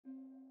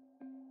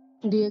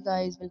Dear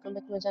guys, welcome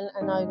back to my channel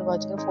and now you're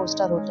watching a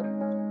 4-star hotel.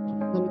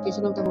 The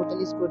location of the hotel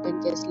is good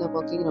and guests love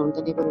walking around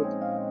the neighborhood.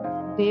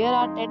 There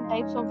are 10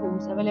 types of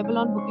rooms available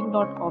on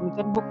booking.com. You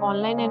can book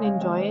online and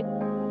enjoy it.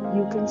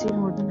 You can see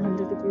more than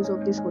 100 reviews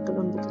of this hotel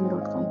on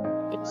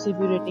booking.com. Its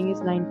review rating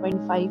is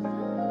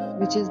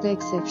 9.5, which is the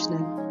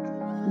exceptional.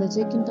 The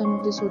check-in time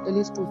of this hotel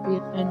is 2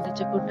 p.m. and the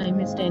check-out time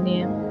is 10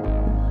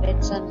 a.m.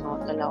 Pets are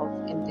not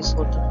allowed in this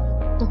hotel.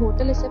 The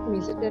hotel accepts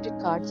major credit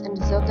cards and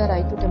reserves the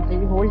right to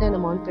temporarily hold an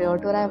amount prior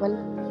to arrival.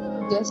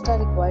 Guests are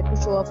required to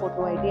show a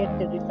photo ID and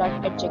credit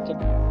card at check-in.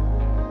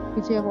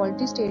 If you have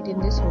already stayed in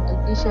this hotel,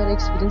 please share your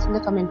experience in the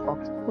comment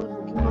box. For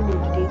booking or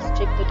more details,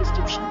 check the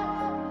description.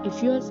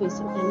 If you are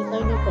facing any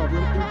kind of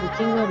problem in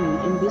booking a room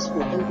in this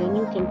hotel, then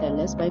you can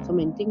tell us by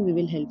commenting. We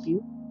will help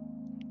you.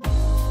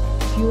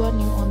 If you are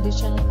new on this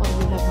channel or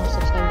you have not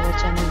subscribed our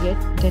channel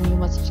yet, then you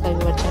must subscribe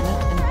our channel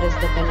and press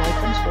the bell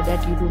icon so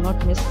that you do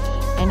not miss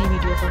any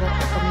video of our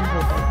upcoming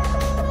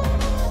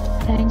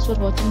hotel. Thanks for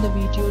watching the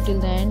video till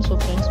the end. So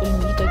friends, will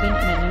meet again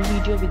in a new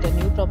video with a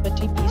new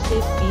property. Be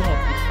safe, be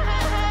happy.